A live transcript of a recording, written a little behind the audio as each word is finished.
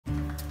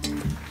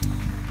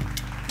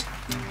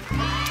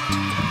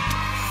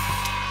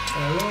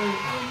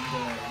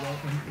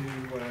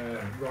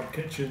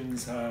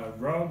Kitchen's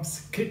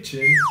Rob's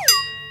Kitchen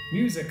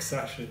music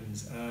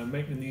sessions,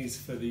 making these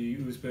for the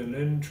Oosburn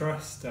Learning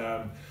Trust,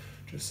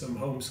 just some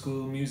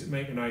homeschool music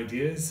making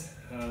ideas.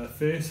 The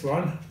first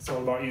one, it's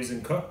all about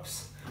using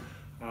cups.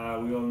 We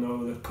all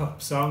know the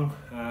cup song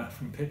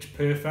from Pitch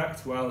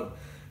Perfect. Well,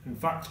 in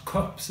fact,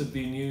 cups have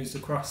been used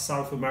across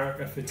South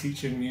America for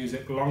teaching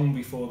music long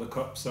before the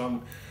cup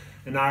song.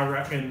 And I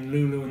reckon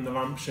Lulu and the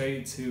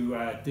Lampshades, who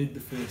did the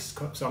first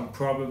cup song,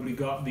 probably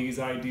got these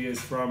ideas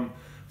from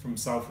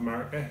South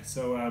America.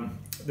 So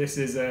this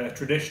is a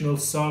traditional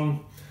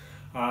song,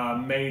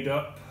 made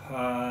up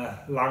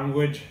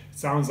language. It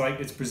sounds like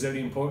it's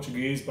Brazilian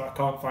Portuguese, but I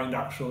can't find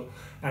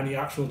any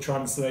actual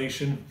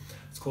translation.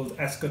 It's called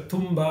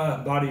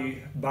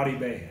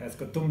Escatumbararibê.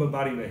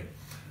 Escatumbararibê.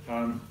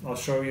 I'll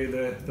show you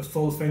the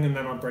full thing and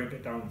then I'll break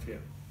it down for you.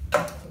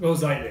 It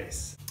goes like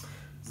this.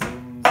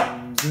 Zoom,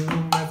 zoom,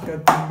 zoom,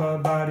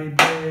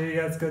 Escatumbararibê,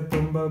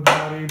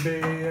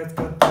 Escatumbararibê,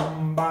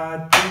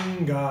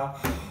 Escatumbatinga.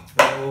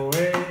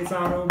 Oe,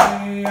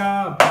 sarobe,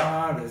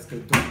 aba,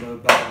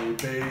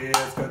 Escatumbararibê,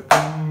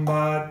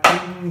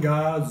 Escatumbatinga.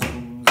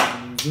 Zoom,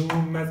 zoom,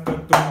 zoom,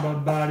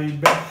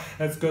 Escatumbararibê,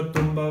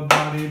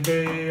 Escatumbararibê,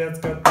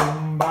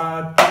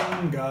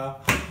 Escatumbatinga.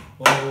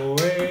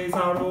 Oe,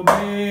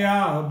 sarobe,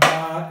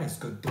 aba,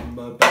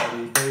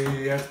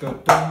 Escatumbararibê,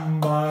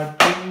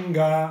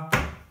 Escatumbatinga.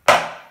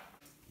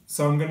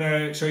 So I'm going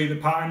to show you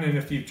the pattern, and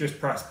if you've just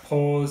pressed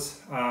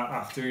pause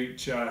after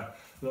each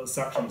little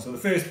section. So the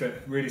first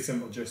bit, really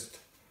simple, just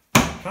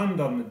hand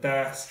on the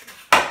desk,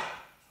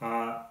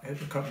 hit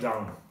the cup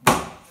down.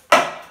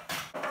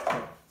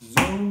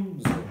 Zoom,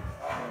 zoom,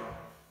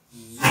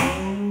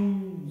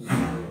 zoom,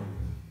 zoom.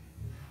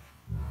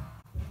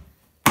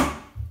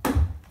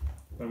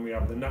 Then we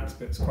have the next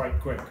bits quite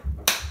quick.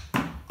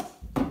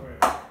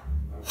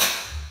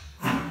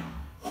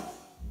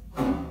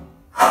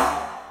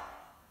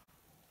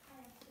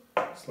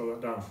 Slow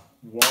that down.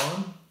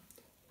 1,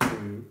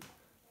 2,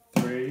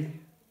 3,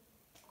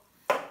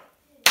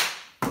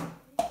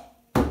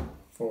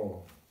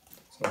 4.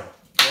 So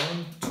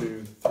 1,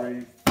 2,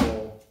 3,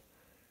 4,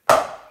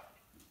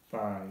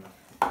 5.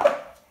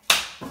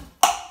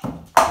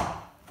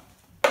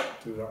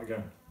 Do that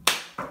again.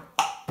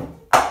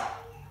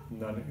 And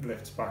then it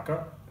lifts back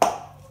up.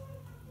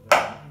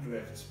 Then it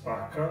lifts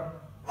back up.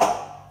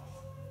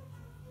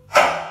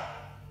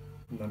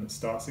 And then it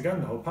starts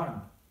again, the whole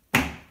pattern.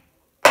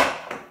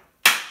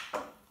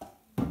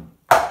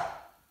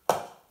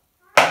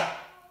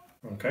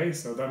 Okay,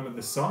 so then with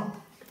the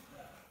song.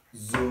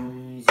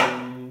 Zoom,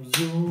 zoom,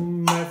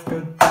 zoom,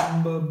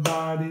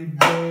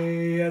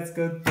 Escatumbararibê,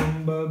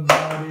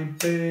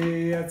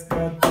 Escatumbararibê,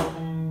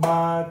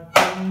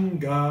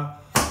 Escatumbatinga.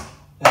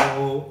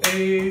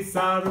 Oe,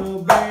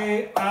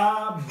 sarobe,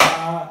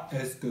 aba,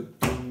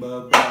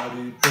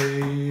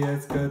 Escatumbararibê,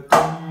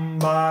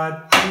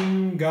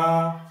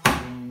 Escatumbatinga.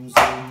 Zoom,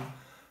 zoom.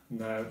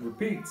 Now it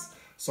repeats.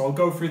 So I'll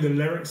go through the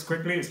lyrics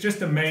quickly. It's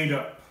just a made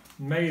up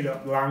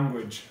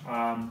language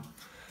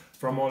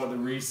from all of the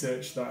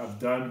research that I've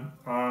done,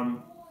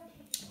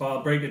 but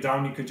I'll break it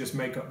down. You could just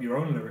make up your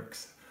own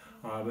lyrics,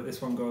 but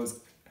this one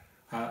goes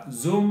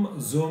zoom,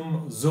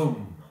 zoom,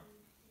 zoom,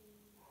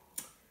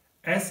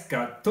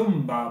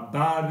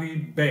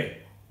 Escatumbararibê,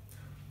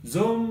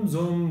 zoom,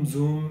 zoom,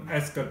 zoom,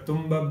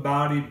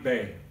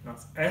 Escatumbararibê.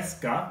 That's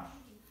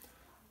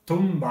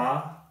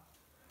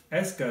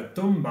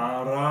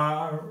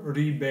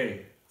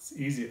Escatumbararibê. It's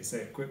easier to say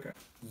it quicker.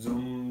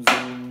 Zoom,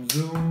 zoom,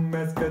 zoom,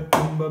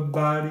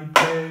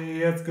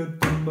 Escatumbararibê,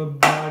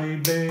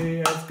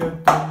 Escatumbararibê,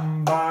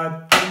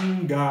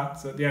 Escatumbatinga.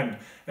 So at the end,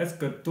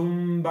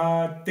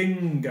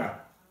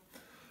 Escatumbatinga,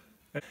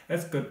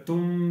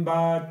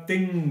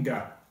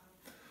 Escatumbatinga.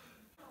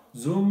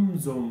 Zoom,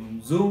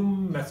 zoom,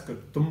 zoom,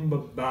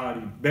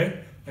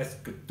 Escatumbararibê,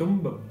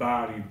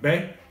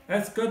 Escatumbararibê,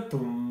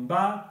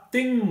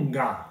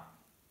 Escatumbatinga.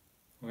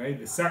 Okay,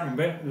 the second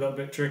bit, a little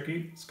bit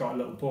tricky, it's got a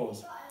little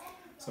pause.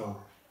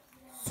 So,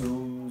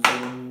 zoom,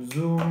 zoom,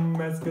 zoom,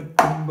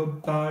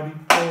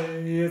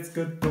 Escatumbararibê,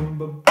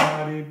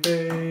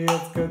 Escatumbararibê,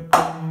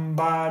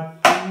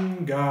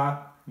 Escatumbatinga.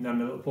 And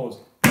then a little pause.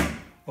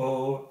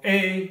 Oe,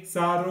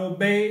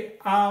 sarobe,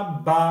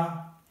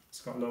 aba.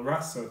 It's got a little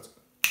rest, so it's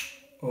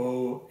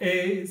Oe,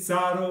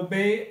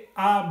 sarobe,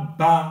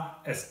 aba,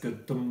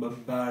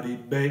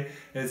 Escatumbararibê,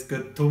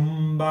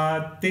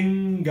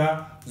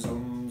 Escatumbatinga.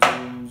 Zoom,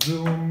 zoom,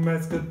 zoom,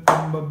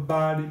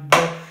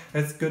 Escatumbararibê,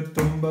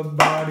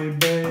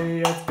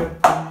 Escatumbararibê,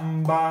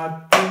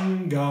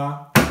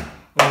 Escatumbatinga.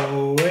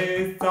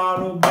 Oe,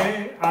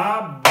 sarobe,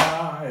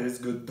 aba,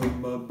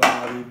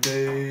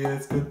 Escatumbararibê,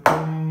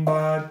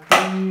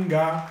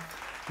 Escatumbatinga.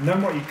 And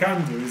then what you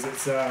can do is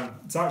it's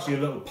actually a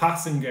little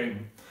passing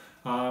game.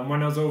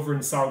 When I was over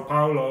in Sao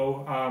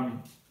Paulo,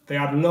 they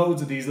had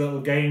loads of these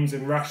little games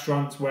in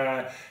restaurants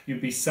where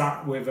you'd be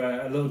sat with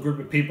a little group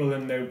of people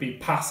and they would be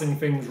passing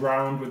things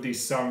round with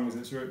these songs.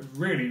 It's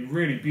really,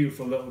 really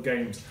beautiful little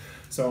games.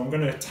 So I'm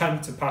going to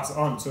attempt to pass it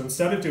on. So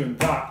instead of doing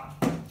that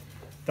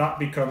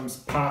becomes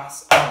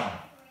pass on.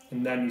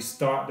 And then you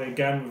start it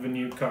again with a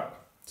new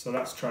cup. So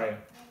let's try it.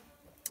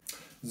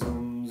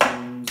 Zoom,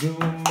 zoom,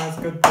 zoom,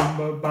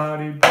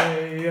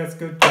 Escatumbararibê,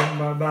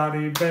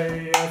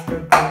 Escatumbararibê,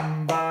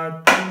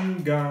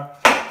 Escatumbatinga.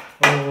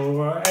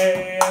 Oh,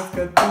 hey,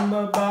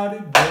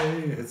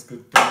 Escatumbararibê,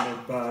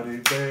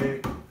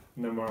 Escatumbararibê.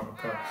 And then we're out of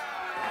cuts.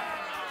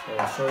 So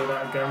I'll show you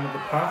that again with the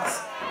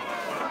pass.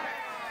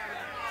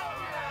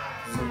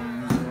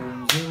 Zoom,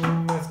 zoom,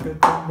 zoom,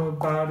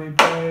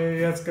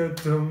 Escatumbararibê,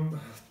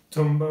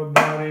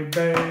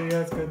 Escatumbararibê,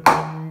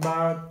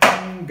 Escatumbatinga.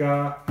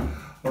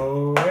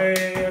 Oh,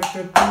 hey,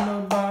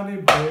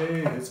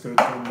 Escatumbararibê,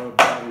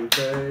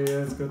 Escatumbararibê,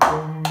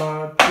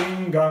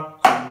 Escatumbatinga.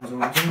 Zoom,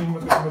 zoom, zoom,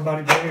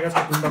 Escatumbararibê,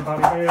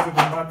 Escatumbararibê,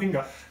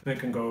 Escatumbatinga. And it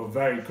can go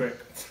very quick.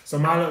 So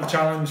my little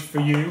challenge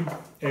for you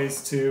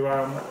is to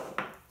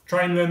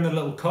try and learn the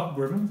little cut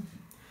rhythm.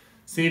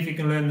 See if you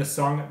can learn the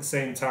song at the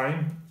same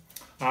time.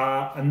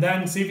 And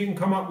then see if you can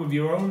come up with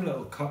your own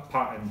little cut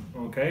pattern,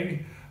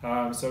 okay?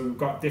 So we've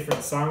got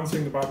different sounds.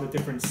 Think about the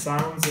different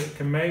sounds that it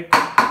can make.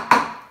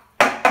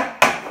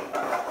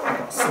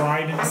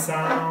 Sliding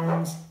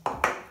sounds,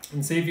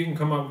 and see if you can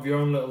come up with your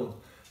own little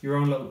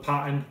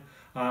pattern.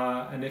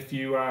 And if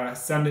you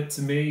send it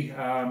to me,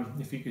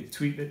 if you could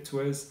tweet it to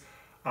us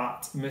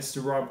at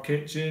Mr. Rob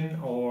Kitchen,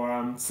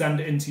 or send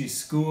it into your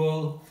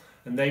school,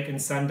 and they can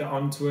send it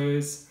on to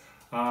us.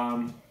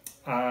 And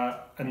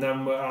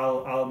then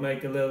I'll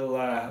make a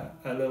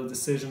little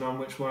decision on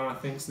which one I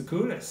think's the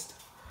coolest.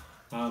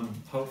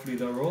 Hopefully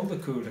they're all the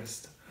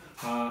coolest.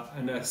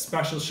 And a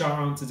special shout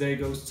out today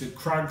goes to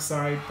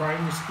Cragside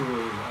Primary School.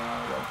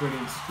 What a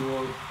brilliant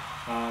school,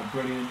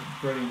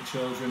 brilliant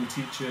children,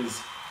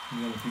 teachers,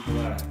 young people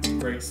there.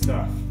 Great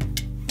stuff.